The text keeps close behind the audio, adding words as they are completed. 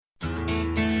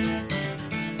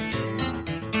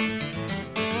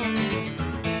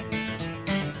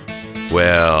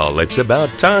Well, it's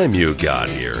about time you got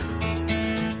here.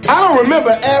 I don't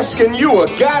remember asking you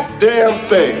a goddamn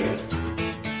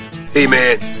thing. Hey,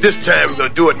 man, this time we're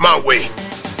gonna do it my way.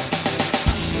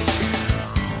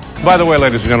 By the way,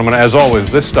 ladies and gentlemen, as always,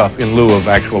 this stuff in lieu of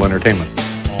actual entertainment.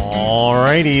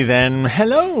 Alrighty then,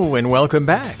 hello and welcome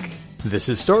back. This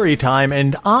is Storytime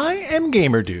and I am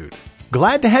Gamer Dude.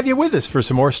 Glad to have you with us for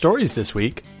some more stories this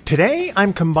week. Today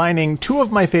I'm combining two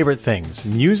of my favorite things,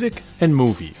 music and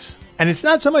movies. And it's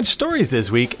not so much stories this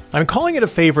week, I'm calling it a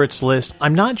favorites list.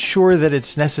 I'm not sure that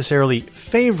it's necessarily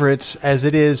favorites as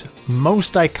it is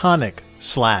most iconic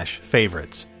 /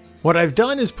 favorites. What I've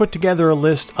done is put together a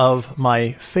list of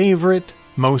my favorite,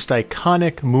 most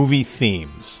iconic movie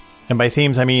themes. And by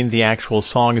themes I mean the actual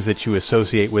songs that you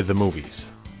associate with the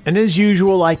movies. And as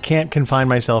usual, I can't confine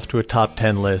myself to a top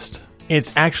 10 list.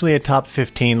 It's actually a top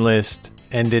 15 list,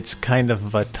 and it's kind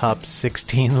of a top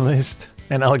 16 list.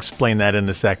 And I'll explain that in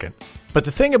a second. But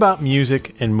the thing about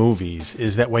music and movies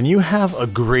is that when you have a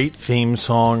great theme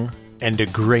song and a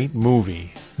great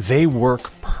movie, they work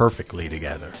perfectly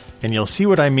together. And you'll see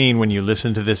what I mean when you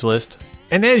listen to this list.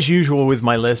 And as usual with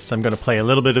my lists, I'm going to play a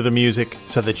little bit of the music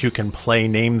so that you can play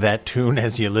Name That Tune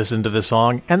as you listen to the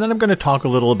song. And then I'm going to talk a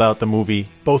little about the movie,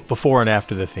 both before and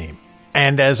after the theme.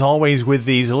 And as always with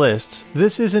these lists,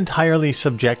 this is entirely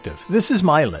subjective. This is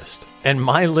my list. And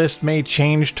my list may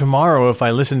change tomorrow if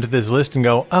I listen to this list and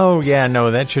go, oh yeah,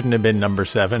 no, that shouldn't have been number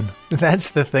 7.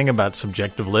 That's the thing about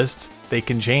subjective lists. They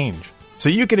can change. So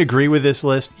you can agree with this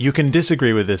list, you can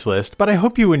disagree with this list, but I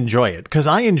hope you enjoy it, because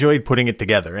I enjoyed putting it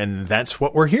together, and that's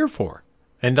what we're here for.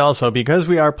 And also, because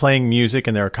we are playing music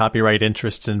and there are copyright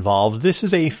interests involved, this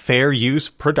is a fair use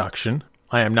production.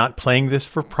 I am not playing this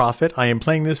for profit, I am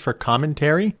playing this for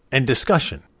commentary and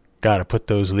discussion. Gotta put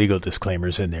those legal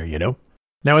disclaimers in there, you know?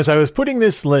 Now, as I was putting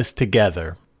this list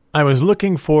together, I was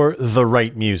looking for the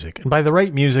right music. And by the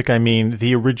right music, I mean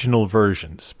the original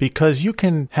versions. Because you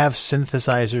can have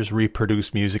synthesizers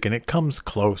reproduce music and it comes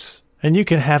close. And you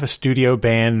can have a studio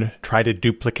band try to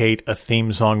duplicate a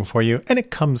theme song for you and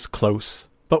it comes close.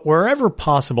 But wherever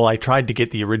possible, I tried to get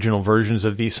the original versions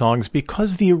of these songs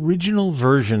because the original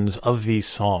versions of these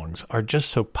songs are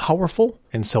just so powerful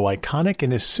and so iconic.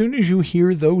 And as soon as you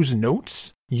hear those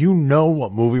notes, you know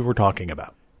what movie we're talking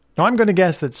about. Now, I'm going to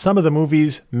guess that some of the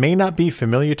movies may not be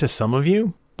familiar to some of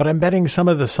you, but I'm betting some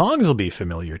of the songs will be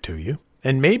familiar to you.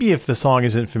 And maybe if the song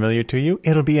isn't familiar to you,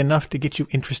 it'll be enough to get you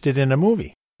interested in a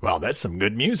movie. Well, that's some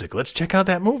good music. Let's check out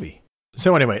that movie.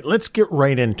 So anyway, let's get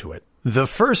right into it. The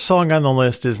first song on the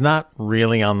list is not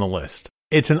really on the list.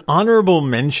 It's an honorable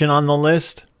mention on the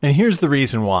list, and here's the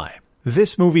reason why.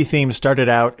 This movie theme started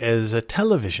out as a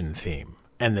television theme,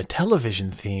 and the television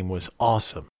theme was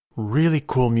awesome. Really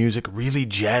cool music, really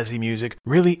jazzy music,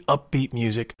 really upbeat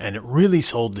music, and it really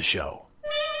sold the show.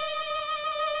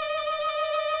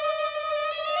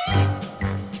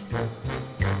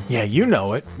 Yeah, you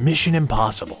know it, Mission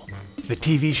Impossible. The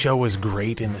TV show was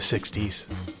great in the 60s.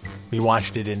 We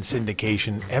watched it in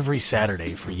syndication every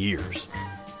Saturday for years.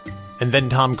 And then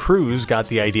Tom Cruise got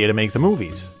the idea to make the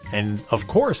movies. And of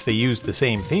course they used the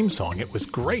same theme song. It was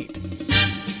great.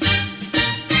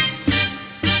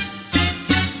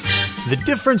 The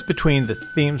difference between the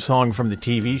theme song from the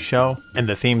TV show and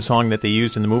the theme song that they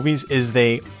used in the movies is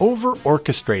they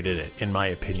over-orchestrated it, in my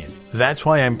opinion. That's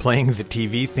why I'm playing the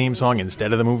TV theme song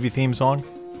instead of the movie theme song.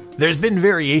 There's been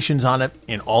variations on it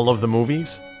in all of the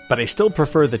movies, but I still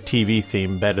prefer the TV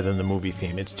theme better than the movie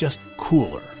theme. It's just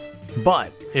cooler.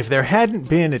 But if there hadn't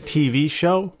been a TV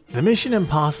show, the Mission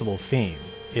Impossible theme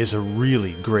is a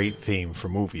really great theme for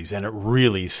movies, and it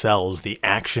really sells the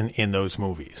action in those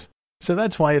movies. So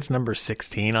that's why it's number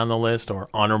 16 on the list, or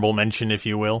honorable mention if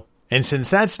you will. And since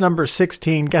that's number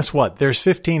 16, guess what? There's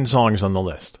 15 songs on the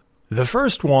list. The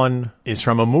first one is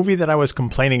from a movie that I was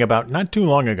complaining about not too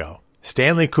long ago.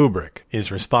 Stanley Kubrick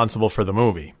is responsible for the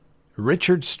movie.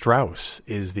 Richard Strauss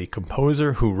is the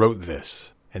composer who wrote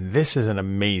this, and this is an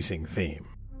amazing theme.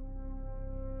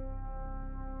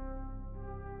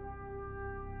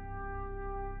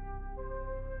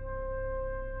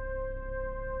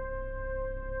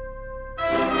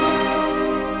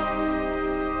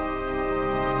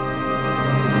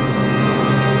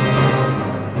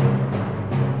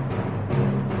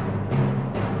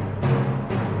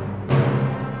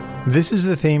 This is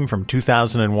the theme from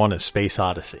 2001: A Space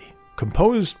Odyssey,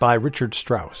 composed by Richard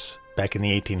Strauss back in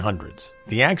the 1800s.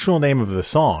 The actual name of the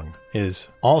song is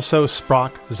Also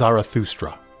Sprach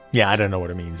Zarathustra. Yeah, I don't know what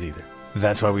it means either.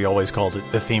 That's why we always called it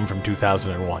the theme from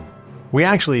 2001. We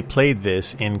actually played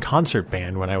this in concert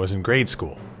band when I was in grade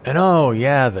school. And oh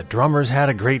yeah, the drummers had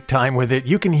a great time with it.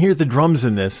 You can hear the drums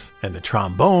in this, and the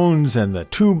trombones, and the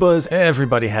tubas.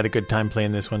 Everybody had a good time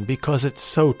playing this one because it's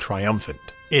so triumphant.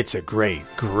 It's a great,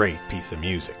 great piece of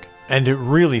music. And it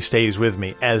really stays with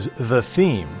me as the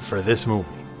theme for this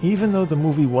movie. Even though the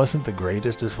movie wasn't the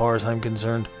greatest as far as I'm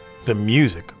concerned, the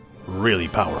music, really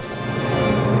powerful.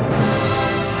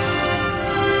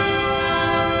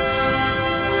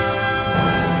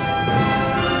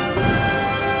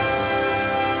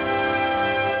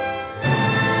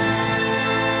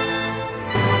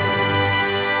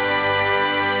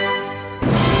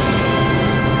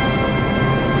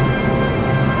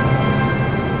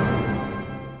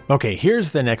 Okay,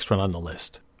 here's the next one on the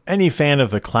list. Any fan of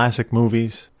the classic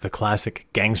movies, the classic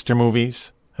gangster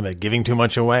movies, am I giving too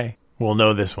much away? Will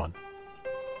know this one.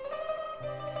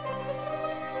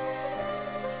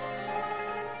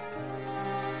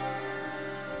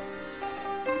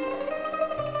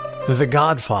 The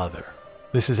Godfather.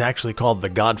 This is actually called The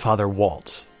Godfather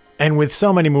Waltz. And with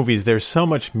so many movies, there's so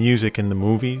much music in the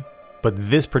movie, but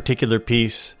this particular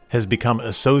piece has become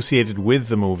associated with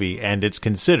the movie, and it's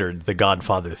considered the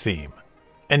Godfather theme.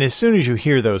 And as soon as you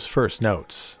hear those first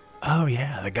notes, oh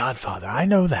yeah, The Godfather, I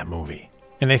know that movie.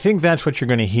 And I think that's what you're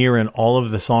going to hear in all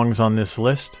of the songs on this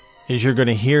list, is you're going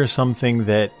to hear something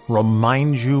that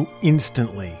reminds you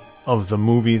instantly of the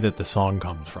movie that the song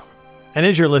comes from. And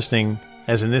as you're listening,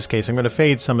 as in this case, I'm going to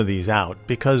fade some of these out,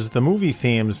 because the movie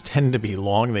themes tend to be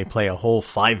long. They play a whole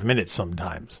 5 minutes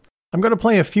sometimes. I'm going to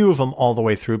play a few of them all the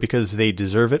way through because they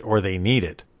deserve it or they need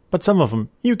it. But some of them,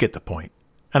 you get the point.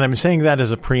 And I'm saying that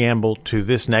as a preamble to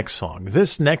this next song.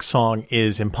 This next song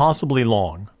is impossibly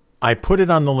long. I put it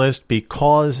on the list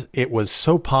because it was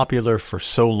so popular for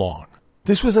so long.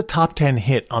 This was a top 10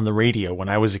 hit on the radio when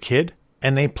I was a kid,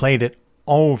 and they played it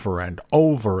over and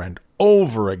over and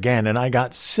over again, and I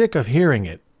got sick of hearing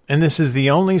it. And this is the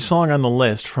only song on the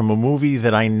list from a movie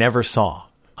that I never saw.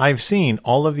 I've seen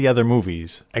all of the other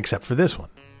movies except for this one.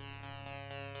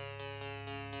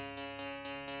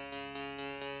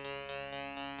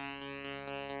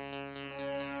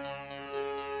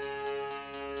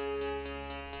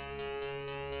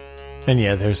 And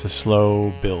yeah, there's a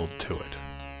slow build to it.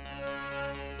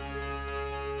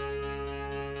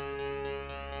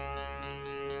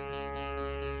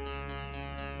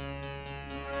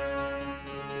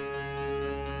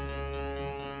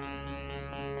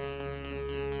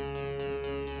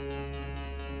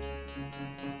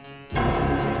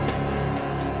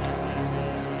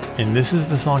 And this is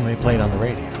the song they played on the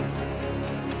radio.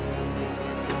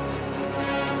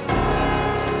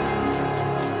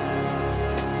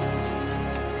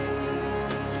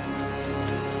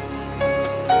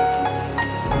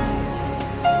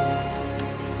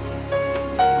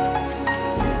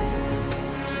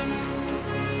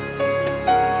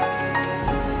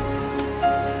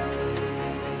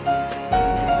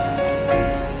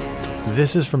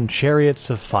 This is from Chariots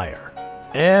of Fire.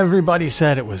 Everybody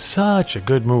said it was such a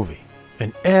good movie,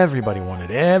 and everybody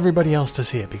wanted everybody else to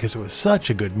see it because it was such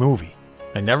a good movie.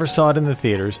 I never saw it in the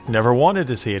theaters, never wanted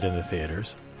to see it in the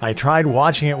theaters. I tried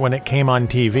watching it when it came on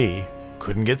TV,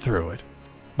 couldn't get through it.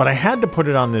 But I had to put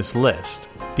it on this list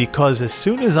because as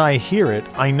soon as I hear it,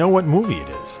 I know what movie it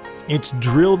is. It's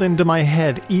drilled into my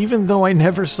head. Even though I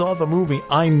never saw the movie,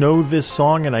 I know this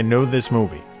song and I know this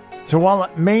movie. So while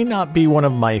it may not be one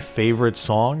of my favorite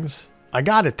songs, I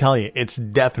gotta tell you, it's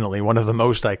definitely one of the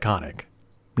most iconic.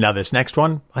 Now this next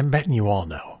one, I'm betting you all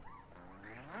know.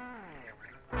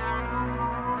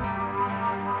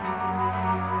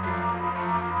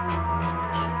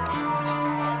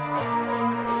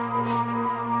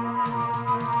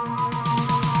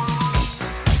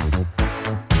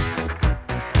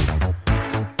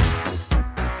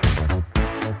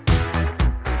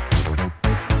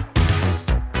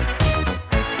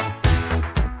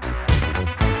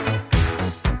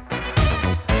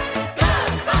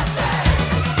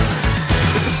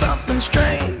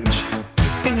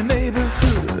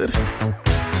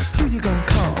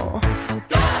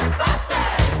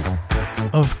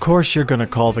 Of course you're going to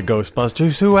call the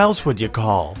Ghostbusters. Who else would you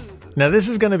call? Now this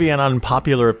is going to be an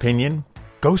unpopular opinion.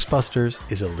 Ghostbusters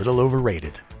is a little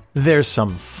overrated. There's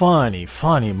some funny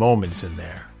moments in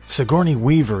there. Sigourney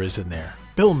Weaver is in there.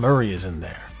 Bill Murray is in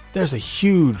there. There's a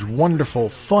huge, wonderful,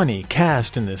 funny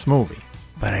cast in this movie.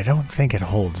 But I don't think it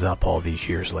holds up all these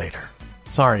years later.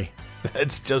 Sorry,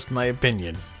 that's just my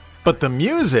opinion. But the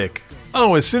music!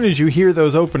 Oh, as soon as you hear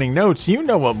those opening notes, you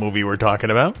know what movie we're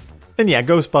talking about. And yeah,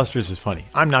 Ghostbusters is funny.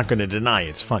 I'm not going to deny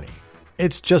it's funny.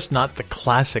 It's just not the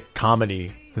classic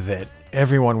comedy that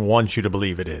everyone wants you to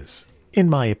believe it is, in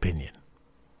my opinion.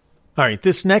 All right,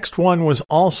 this next one was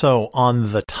also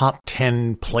on the top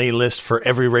 10 playlist for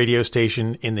every radio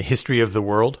station in the history of the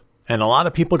world. And a lot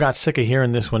of people got sick of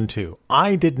hearing this one too.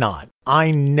 I did not.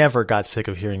 I never got sick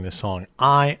of hearing this song.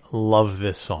 I love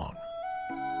this song.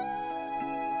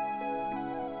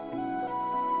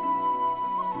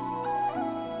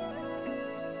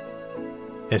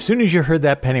 As soon as you heard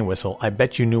that penny whistle, I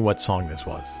bet you knew what song this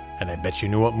was. And I bet you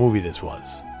knew what movie this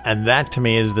was. And that to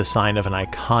me is the sign of an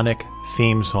iconic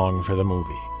theme song for the movie.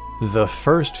 The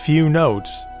first few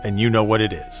notes, and you know what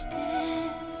it is.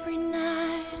 Every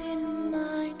night in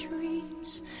my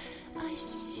dreams, I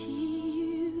see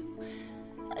you,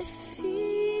 I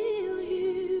feel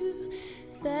you.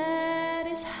 That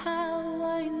is how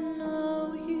I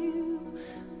know you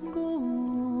go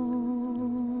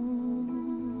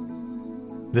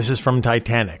on. This is from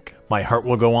Titanic. My Heart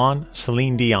Will Go On,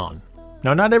 Celine Dion.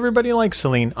 Now, not everybody likes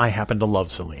Celine. I happen to love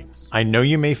Celine. I know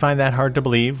you may find that hard to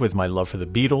believe with my love for the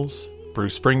Beatles,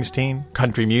 Bruce Springsteen,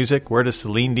 country music. Where does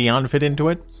Celine Dion fit into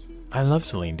it? I love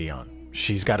Celine Dion.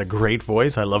 She's got a great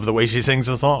voice. I love the way she sings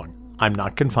a song. I'm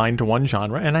not confined to one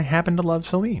genre, and I happen to love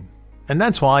Celine. And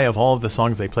that's why, of all of the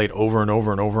songs they played over and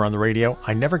over and over on the radio,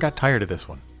 I never got tired of this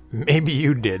one. Maybe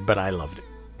you did, but I loved it.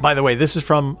 By the way, this is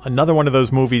from another one of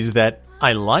those movies that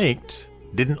I liked,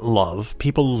 didn't love.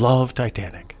 People love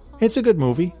Titanic. It's a good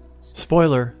movie.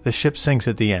 Spoiler, the ship sinks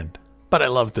at the end. But I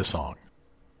love the song.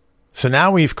 So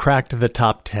now we've cracked the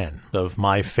top 10 of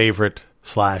my favorite /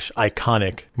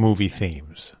 iconic movie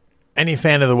themes. Any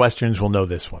fan of the Westerns will know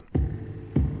this one.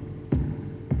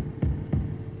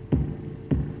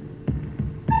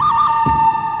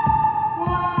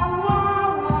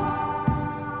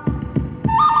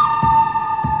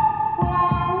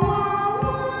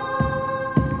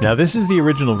 Now, this is the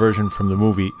original version from the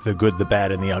movie The Good, the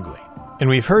Bad, and the Ugly. And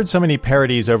we've heard so many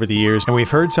parodies over the years, and we've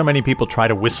heard so many people try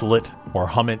to whistle it or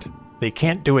hum it. They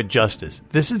can't do it justice.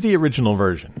 This is the original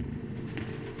version.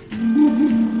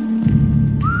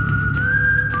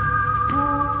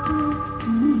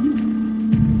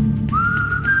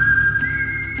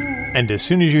 And as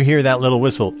soon as you hear that little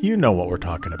whistle, you know what we're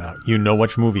talking about. You know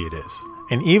which movie it is.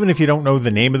 And even if you don't know the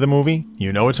name of the movie,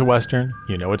 you know it's a Western,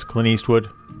 you know it's Clint Eastwood,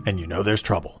 and you know there's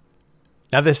trouble.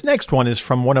 Now this next one is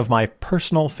from one of my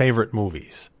personal favorite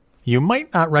movies. You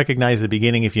might not recognize the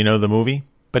beginning if you know the movie,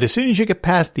 but as soon as you get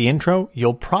past the intro,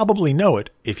 you'll probably know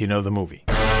it if you know the movie.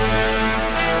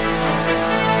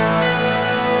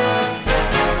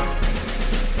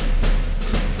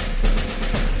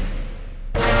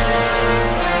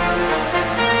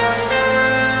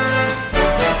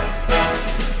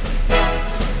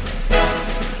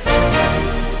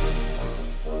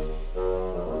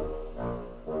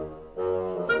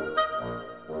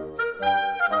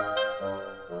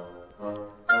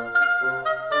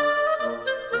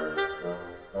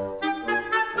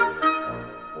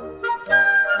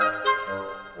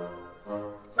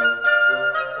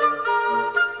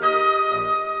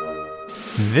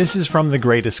 This is from The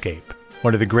Great Escape,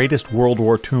 one of the greatest World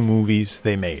War II movies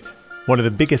they made. One of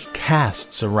the biggest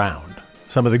casts around.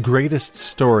 Some of the greatest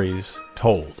stories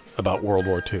told about World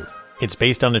War II. It's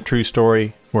based on a true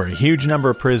story where a huge number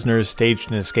of prisoners staged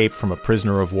an escape from a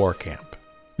prisoner of war camp.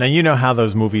 Now you know how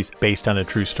those movies based on a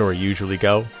true story usually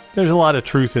go. There's a lot of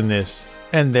truth in this,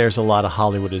 and there's a lot of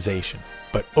Hollywoodization.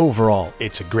 But overall,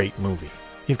 it's a great movie.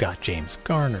 You've got James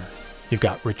Garner. You've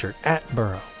got Richard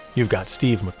Attenborough. You've got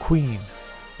Steve McQueen.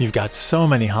 You've got so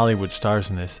many Hollywood stars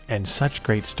in this, and such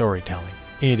great storytelling.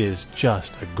 It is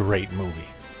just a great movie.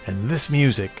 And this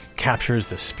music captures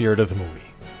the spirit of the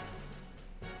movie.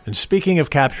 And speaking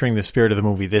of capturing the spirit of the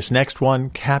movie, this next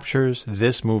one captures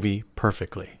this movie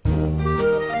perfectly.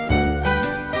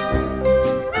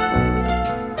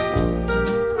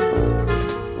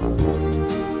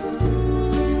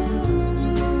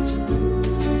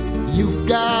 You've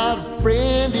got a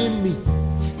friend in me.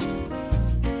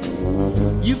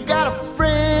 You've got a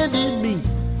friend in me.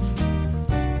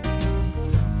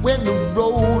 When the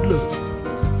road looks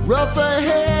rough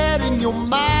ahead and you're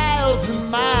miles and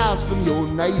miles from your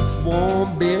nice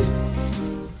warm bed,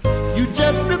 you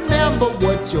just remember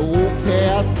what your old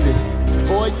past said.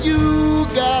 Boy, you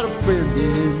got a friend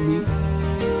in me.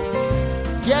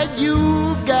 Yeah,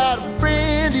 you got a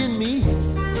friend in me.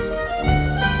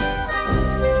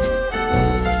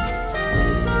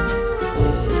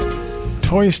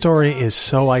 Toy Story is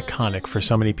so iconic for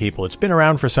so many people. It's been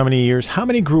around for so many years. How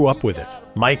many grew up with it?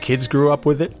 My kids grew up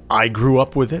with it. I grew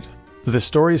up with it. The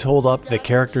stories hold up, the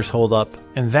characters hold up,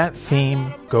 and that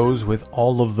theme goes with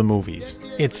all of the movies.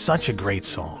 It's such a great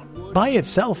song. By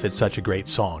itself, it's such a great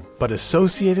song. But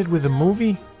associated with a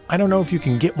movie, I don't know if you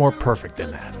can get more perfect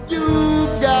than that.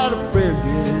 You've got a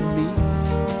friend in me.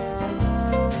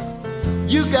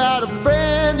 You got a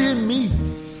friend in me.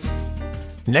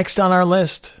 Next on our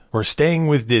list, we're staying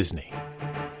with Disney.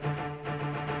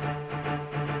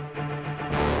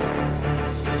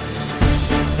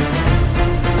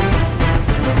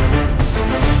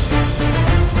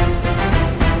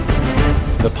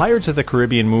 The Pirates of the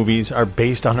Caribbean movies are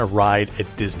based on a ride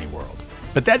at Disney World.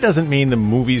 But that doesn't mean the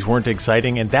movies weren't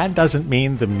exciting, and that doesn't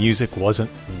mean the music wasn't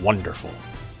wonderful.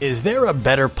 Is there a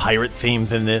better pirate theme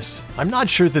than this? I'm not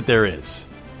sure that there is.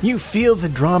 You feel the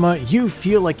drama, you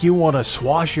feel like you want to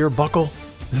swash your buckle.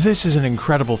 This is an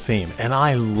incredible theme, and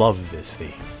I love this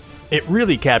theme. It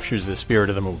really captures the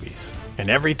spirit of the movies, and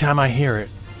every time I hear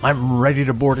it, I'm ready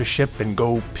to board a ship and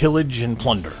go pillage and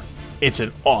plunder. It's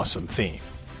an awesome theme.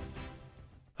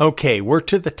 Okay, we're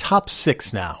to the top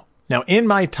 6 now. Now, in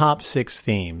my top 6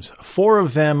 themes, 4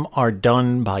 of them are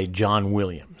done by John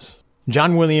Williams.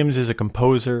 John Williams is a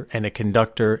composer and a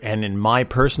conductor, and in my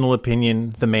personal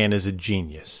opinion, the man is a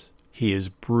genius. He is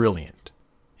brilliant.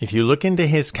 If you look into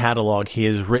his catalog, he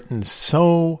has written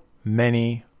so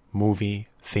many movie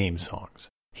theme songs.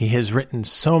 He has written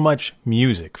so much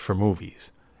music for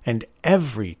movies, and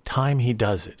every time he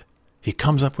does it, he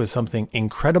comes up with something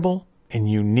incredible and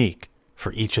unique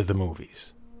for each of the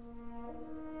movies.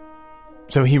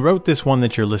 So he wrote this one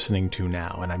that you're listening to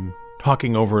now, and I'm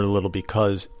talking over it a little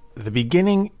because the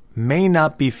beginning may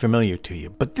not be familiar to you,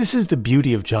 but this is the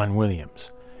beauty of John Williams.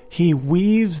 He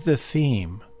weaves the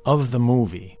theme of the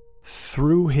movie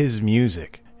through his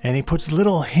music, and he puts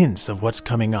little hints of what's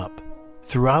coming up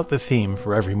throughout the theme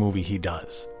for every movie he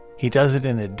does. He does it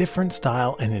in a different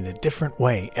style and in a different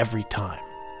way every time.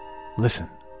 Listen.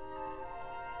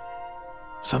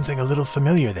 Something a little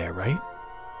familiar there, right?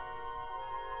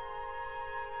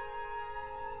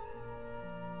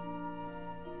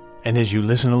 And as you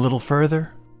listen a little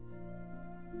further,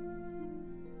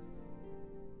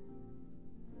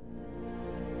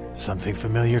 something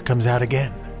familiar comes out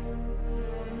again.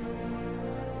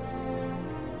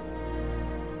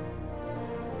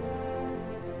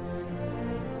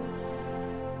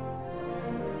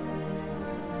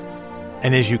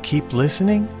 And as you keep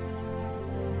listening,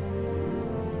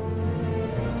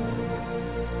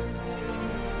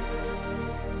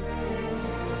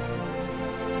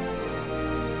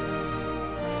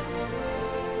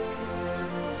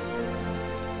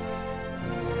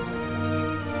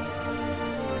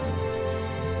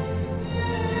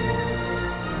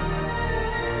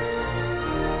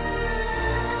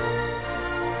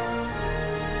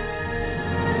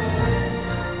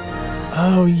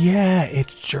 oh yeah,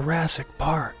 it's Jurassic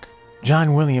Park.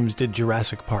 John Williams did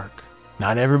Jurassic Park.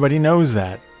 Not everybody knows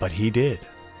that, but he did.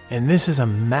 And this is a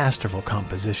masterful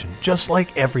composition, just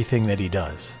like everything that he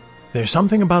does. There's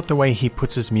something about the way he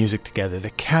puts his music together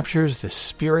that captures the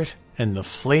spirit and the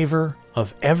flavor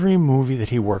of every movie that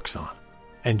he works on.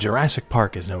 And Jurassic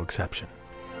Park is no exception.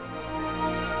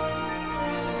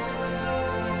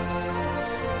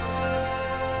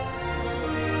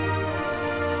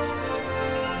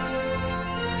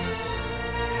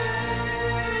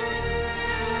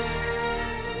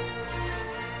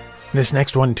 This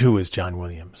next one, too, is John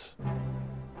Williams.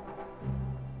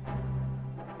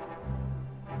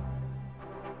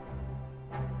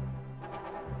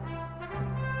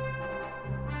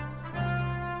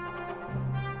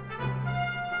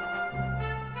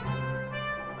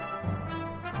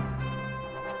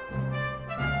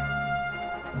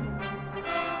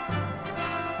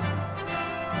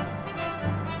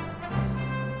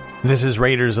 This is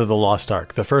Raiders of the Lost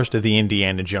Ark, the first of the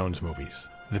Indiana Jones movies.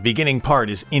 The beginning part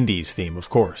is Indy's theme, of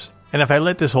course. And if I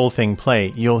let this whole thing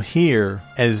play, you'll hear,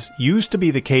 as used to be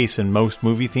the case in most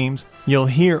movie themes, you'll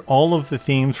hear all of the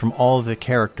themes from all of the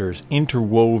characters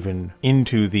interwoven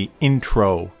into the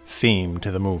intro theme to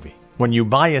the movie. When you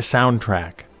buy a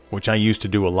soundtrack, which I used to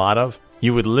do a lot of,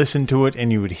 you would listen to it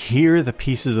and you would hear the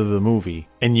pieces of the movie,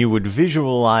 and you would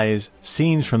visualize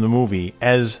scenes from the movie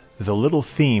as the little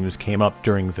themes came up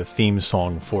during the theme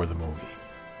song for the movie.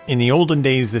 In the olden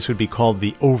days, this would be called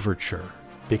the overture,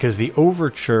 because the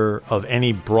overture of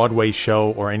any Broadway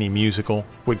show or any musical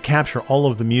would capture all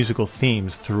of the musical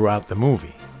themes throughout the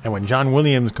movie. And when John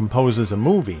Williams composes a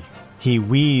movie, he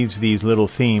weaves these little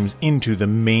themes into the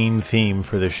main theme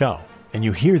for the show. And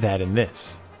you hear that in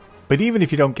this. But even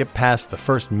if you don't get past the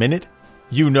first minute,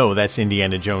 you know that's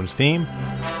Indiana Jones' theme.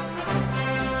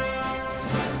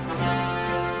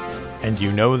 And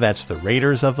you know that's the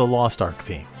Raiders of the Lost Ark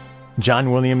theme.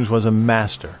 John Williams was a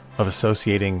master of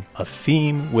associating a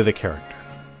theme with a character.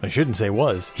 I shouldn't say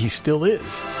was, he still is.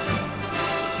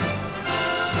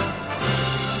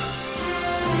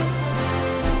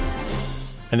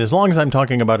 And as long as I'm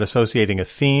talking about associating a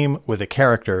theme with a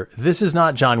character, this is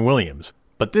not John Williams,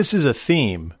 but this is a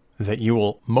theme that you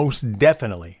will most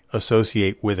definitely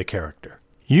associate with a character.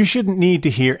 You shouldn't need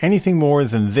to hear anything more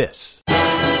than this.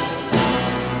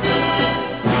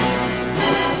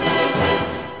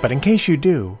 But in case you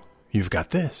do, you've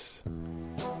got this.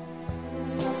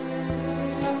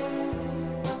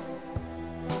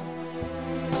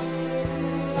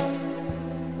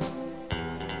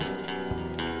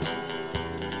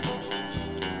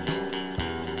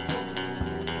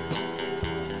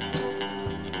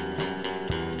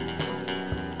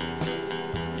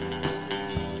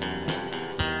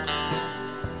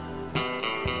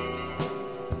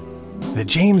 The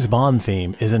James Bond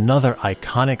theme is another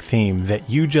iconic theme that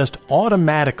you just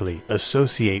automatically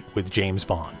associate with James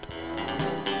Bond.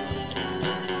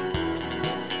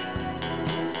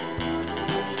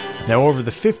 Now, over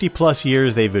the 50 plus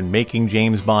years they've been making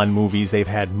James Bond movies, they've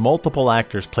had multiple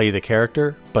actors play the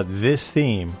character, but this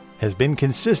theme has been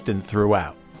consistent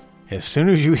throughout. As soon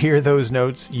as you hear those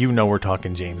notes, you know we're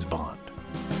talking James Bond.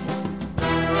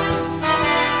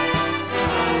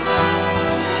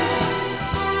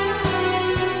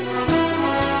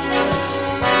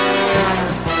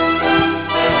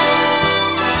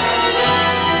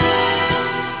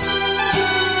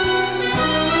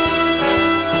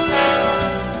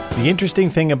 The interesting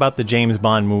thing about the James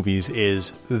Bond movies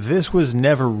is this was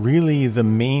never really the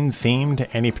main theme to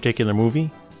any particular movie.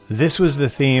 This was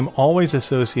the theme always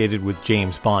associated with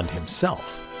James Bond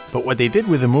himself. But what they did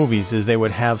with the movies is they would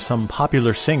have some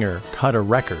popular singer cut a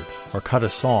record or cut a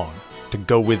song to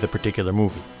go with the particular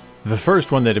movie. The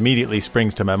first one that immediately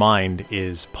springs to my mind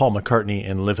is Paul McCartney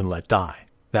in Live and Let Die.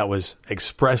 That was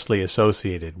expressly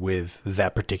associated with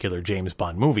that particular James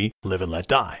Bond movie, Live and Let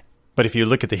Die. But if you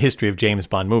look at the history of James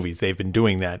Bond movies, they've been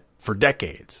doing that for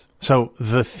decades. So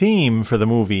the theme for the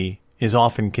movie is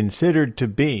often considered to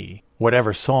be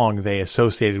whatever song they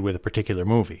associated with a particular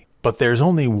movie. But there's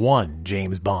only one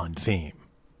James Bond theme.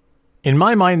 In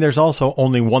my mind, there's also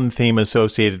only one theme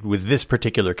associated with this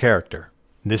particular character.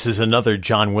 This is another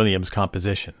John Williams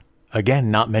composition. Again,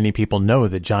 not many people know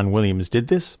that John Williams did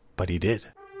this, but he did.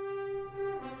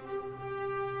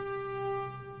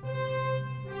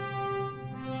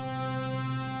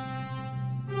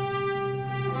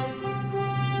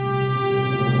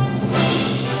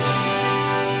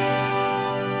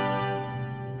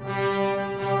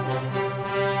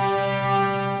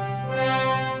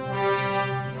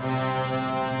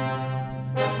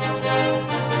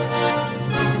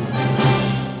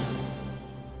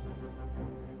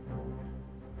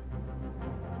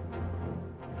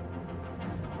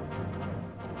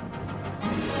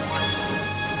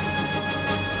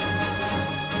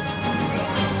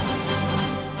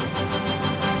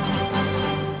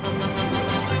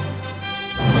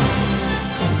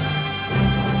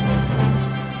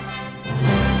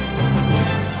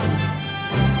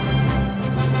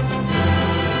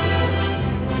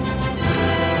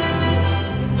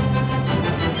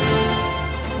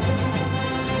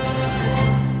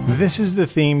 This is the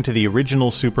theme to the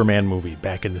original Superman movie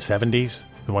back in the 70s,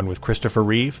 the one with Christopher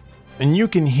Reeve. And you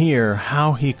can hear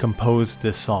how he composed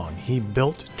this song. He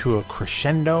built to a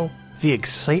crescendo. The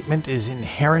excitement is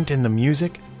inherent in the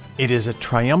music. It is a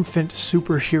triumphant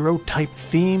superhero type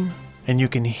theme, and you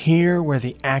can hear where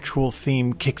the actual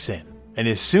theme kicks in. And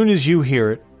as soon as you hear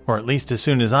it, or at least as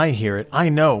soon as I hear it, I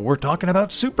know we're talking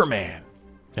about Superman.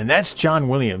 And that's John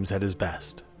Williams at his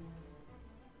best.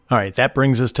 All right, that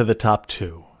brings us to the top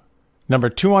two. Number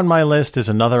 2 on my list is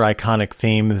another iconic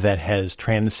theme that has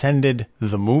transcended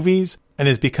the movies and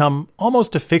has become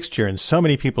almost a fixture in so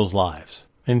many people's lives.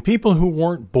 And people who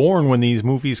weren't born when these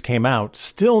movies came out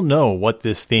still know what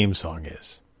this theme song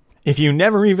is. If you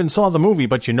never even saw the movie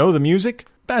but you know the music,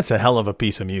 that's a hell of a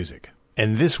piece of music.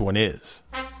 And this one is.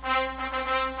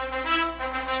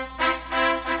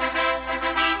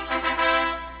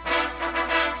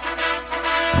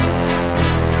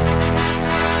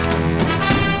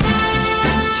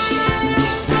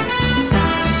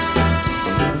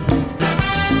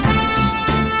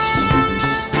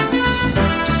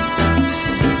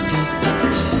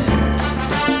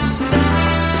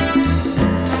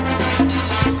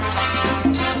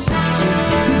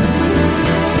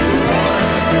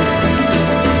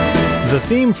 The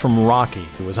theme from Rocky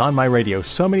was on my radio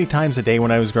so many times a day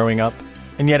when I was growing up,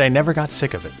 and yet I never got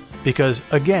sick of it. Because,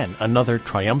 again, another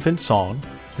triumphant song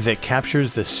that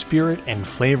captures the spirit and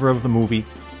flavor of the movie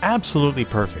absolutely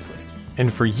perfectly.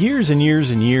 And for years and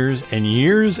years and years and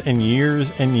years and years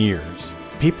and years,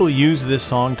 people use this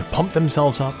song to pump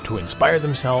themselves up, to inspire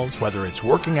themselves, whether it's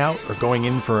working out or going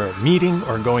in for a meeting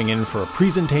or going in for a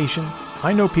presentation.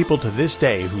 I know people to this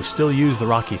day who still use the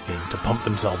Rocky theme to pump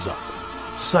themselves up.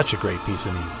 Such a great piece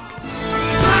of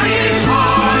music. trying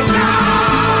hard now.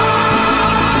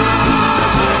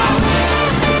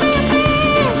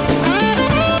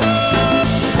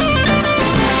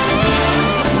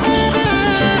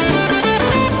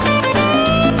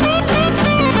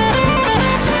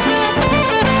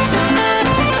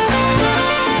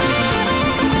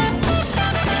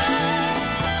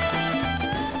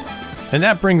 And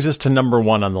that brings us to number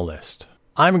 1 on the list.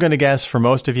 I'm going to guess for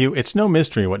most of you, it's no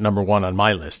mystery what number 1 on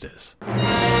my list is.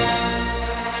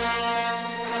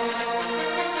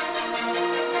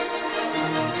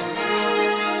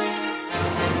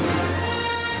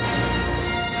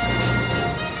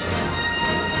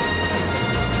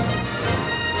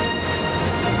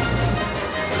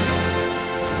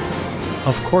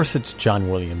 Of course it's John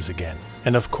Williams again.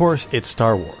 And of course it's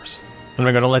Star Wars. And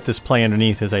I'm going to let this play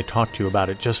underneath as I talk to you about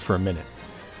it just for a minute.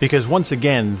 Because once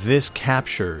again, this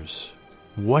captures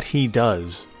what he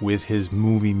does with his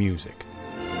movie music.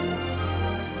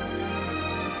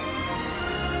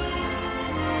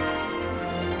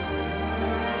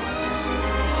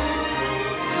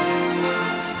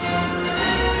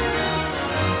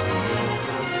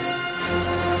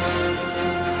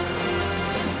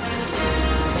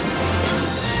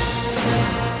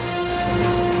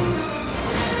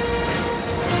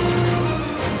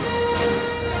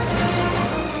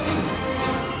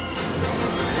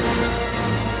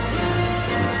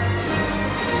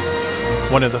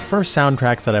 One of the first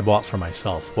soundtracks that I bought for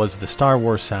myself was the Star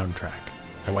Wars soundtrack.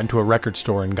 I went to a record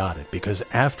store and got it because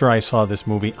after I saw this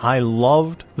movie, I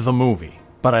loved the movie,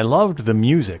 but I loved the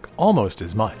music almost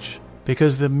as much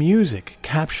because the music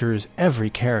captures every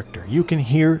character. You can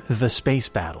hear the space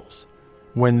battles.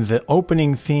 When the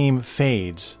opening theme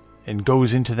fades and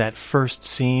goes into that first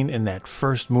scene in that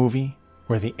first movie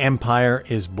where the Empire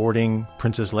is boarding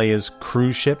Princess Leia's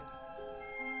cruise ship,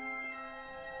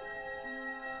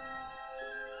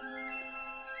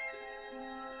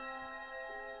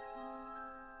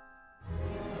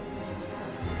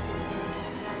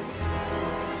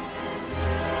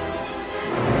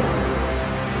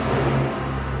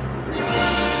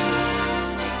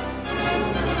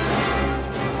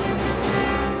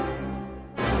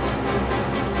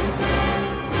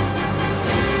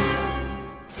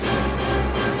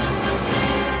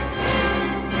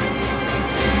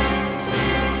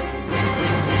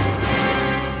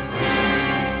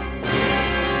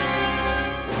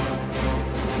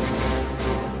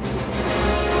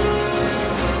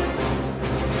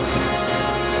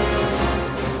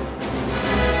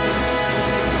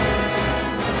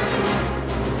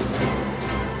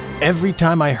 every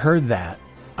time I heard that,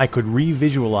 I could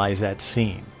re-visualize that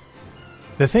scene.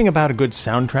 The thing about a good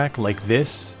soundtrack like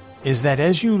this is that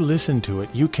as you listen to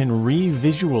it, you can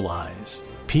re-visualize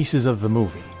pieces of the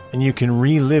movie, and you can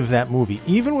relive that movie.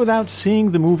 Even without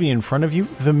seeing the movie in front of you,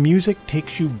 the music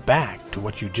takes you back to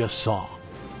what you just saw.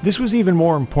 This was even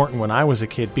more important when I was a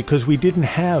kid because we didn't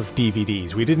have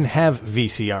DVDs, we didn't have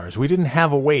VCRs, we didn't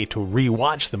have a way to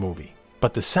re-watch the movie.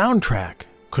 But the soundtrack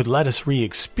could let us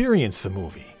re-experience the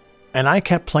movie. And I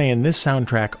kept playing this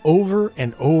soundtrack over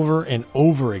and over and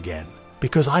over again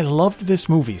because I loved this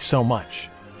movie so much.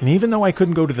 And even though I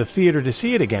couldn't go to the theater to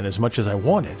see it again as much as I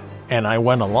wanted, and I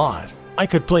went a lot, I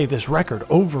could play this record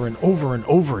over and over and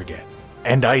over again.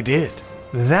 And I did.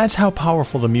 That's how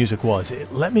powerful the music was.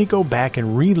 It let me go back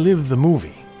and relive the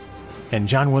movie. And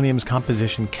John Williams'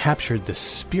 composition captured the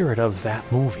spirit of that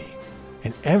movie,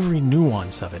 and every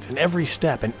nuance of it, and every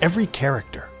step, and every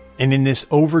character. And in this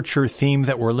overture theme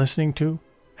that we're listening to,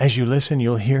 as you listen,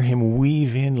 you'll hear him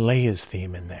weave in Leia's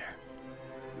theme in there.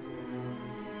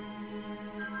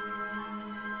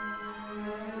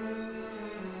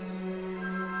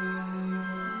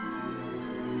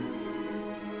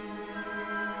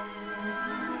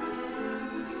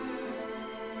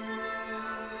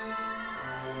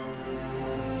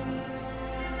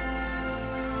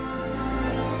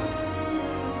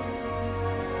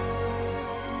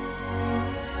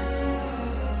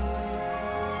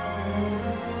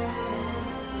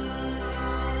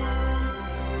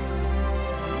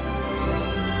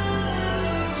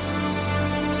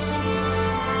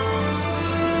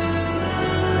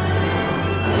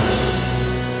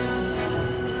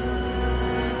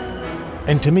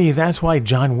 And to me, that's why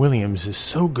John Williams is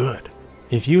so good.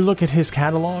 If you look at his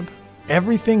catalog,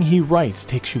 everything he writes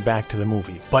takes you back to the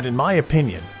movie. But in my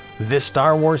opinion, this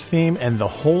Star Wars theme and the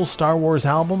whole Star Wars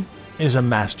album is a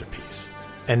masterpiece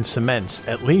and cements,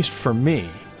 at least for me,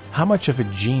 how much of a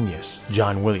genius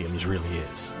John Williams really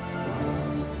is.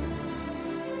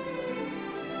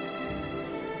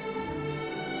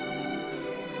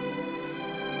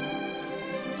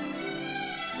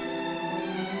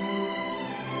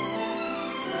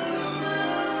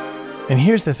 And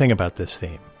here's the thing about this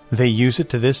theme. They use it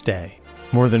to this day,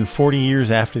 more than 40 years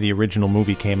after the original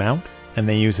movie came out, and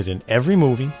they use it in every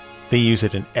movie, they use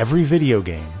it in every video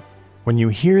game. When you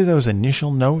hear those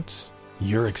initial notes,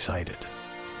 you're excited.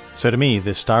 So to me,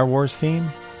 this Star Wars theme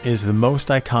is the most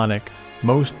iconic,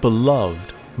 most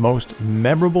beloved, most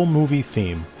memorable movie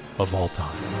theme of all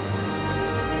time.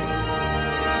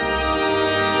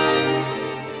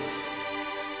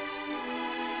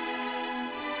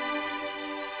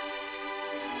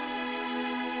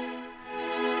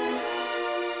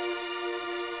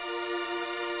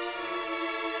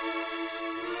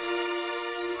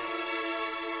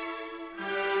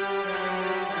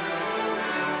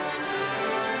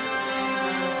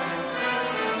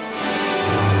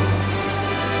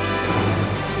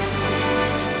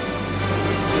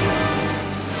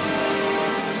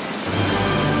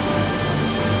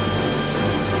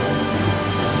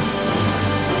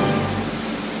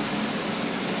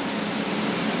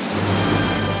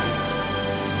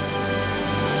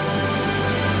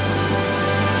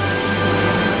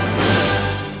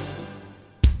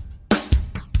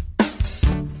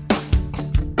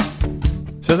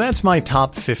 So that's my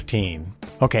top 15.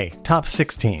 Okay, top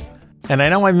 16. And I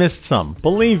know I missed some.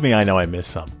 Believe me, I know I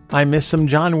missed some. I missed some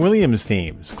John Williams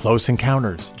themes. Close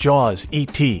Encounters, Jaws,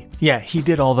 E.T. Yeah, he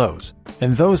did all those.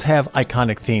 And those have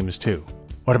iconic themes too.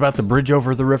 What about the Bridge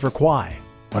Over the River Kwai?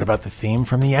 What about the theme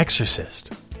from The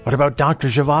Exorcist? What about Dr.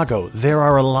 Zhivago? There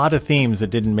are a lot of themes that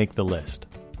didn't make the list.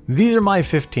 These are my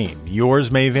 15.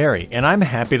 Yours may vary, and I'm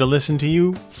happy to listen to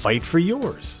you fight for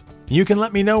yours. You can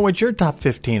let me know what your top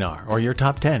 15 are, or your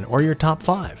top 10, or your top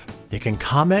 5. You can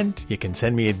comment, you can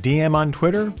send me a DM on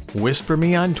Twitter, whisper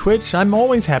me on Twitch. I'm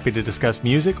always happy to discuss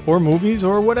music or movies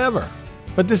or whatever.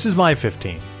 But this is my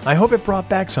 15. I hope it brought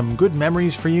back some good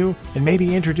memories for you and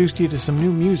maybe introduced you to some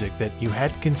new music that you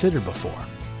hadn't considered before.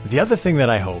 The other thing that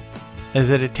I hope is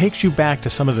that it takes you back to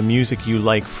some of the music you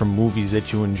like from movies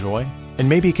that you enjoy, and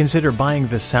maybe consider buying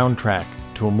the soundtrack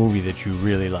to a movie that you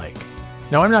really like.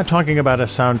 Now, I'm not talking about a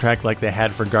soundtrack like they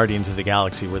had for Guardians of the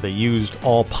Galaxy, where they used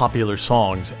all popular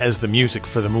songs as the music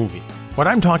for the movie. What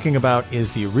I'm talking about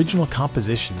is the original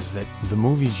compositions that the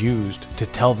movies used to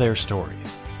tell their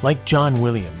stories. Like John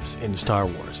Williams in Star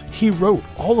Wars. He wrote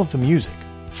all of the music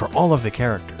for all of the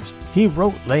characters. He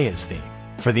wrote Leia's theme.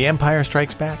 For The Empire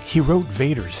Strikes Back, he wrote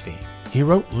Vader's theme. He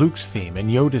wrote Luke's theme and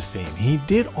Yoda's theme. He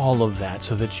did all of that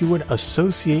so that you would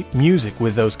associate music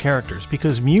with those characters,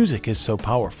 because music is so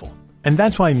powerful. And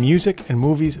that's why music and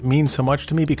movies mean so much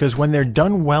to me, because when they're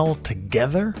done well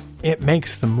together, it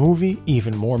makes the movie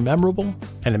even more memorable,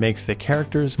 and it makes the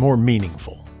characters more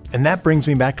meaningful. And that brings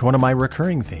me back to one of my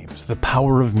recurring themes, the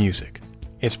power of music.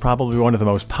 It's probably one of the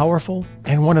most powerful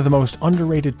and one of the most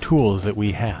underrated tools that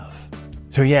we have.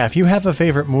 So yeah, if you have a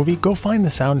favorite movie, go find the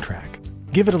soundtrack.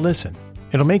 Give it a listen.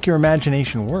 It'll make your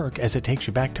imagination work as it takes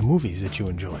you back to movies that you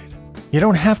enjoyed. You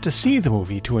don't have to see the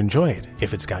movie to enjoy it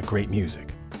if it's got great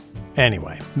music.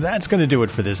 Anyway, that's going to do it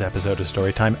for this episode of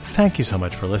Storytime. Thank you so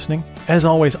much for listening. As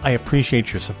always, I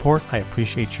appreciate your support, I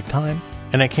appreciate your time,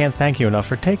 and I can't thank you enough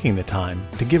for taking the time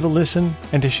to give a listen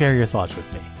and to share your thoughts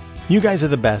with me. You guys are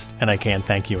the best, and I can't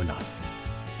thank you enough.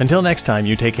 Until next time,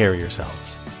 you take care of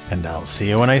yourselves, and I'll see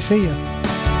you when I see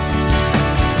you.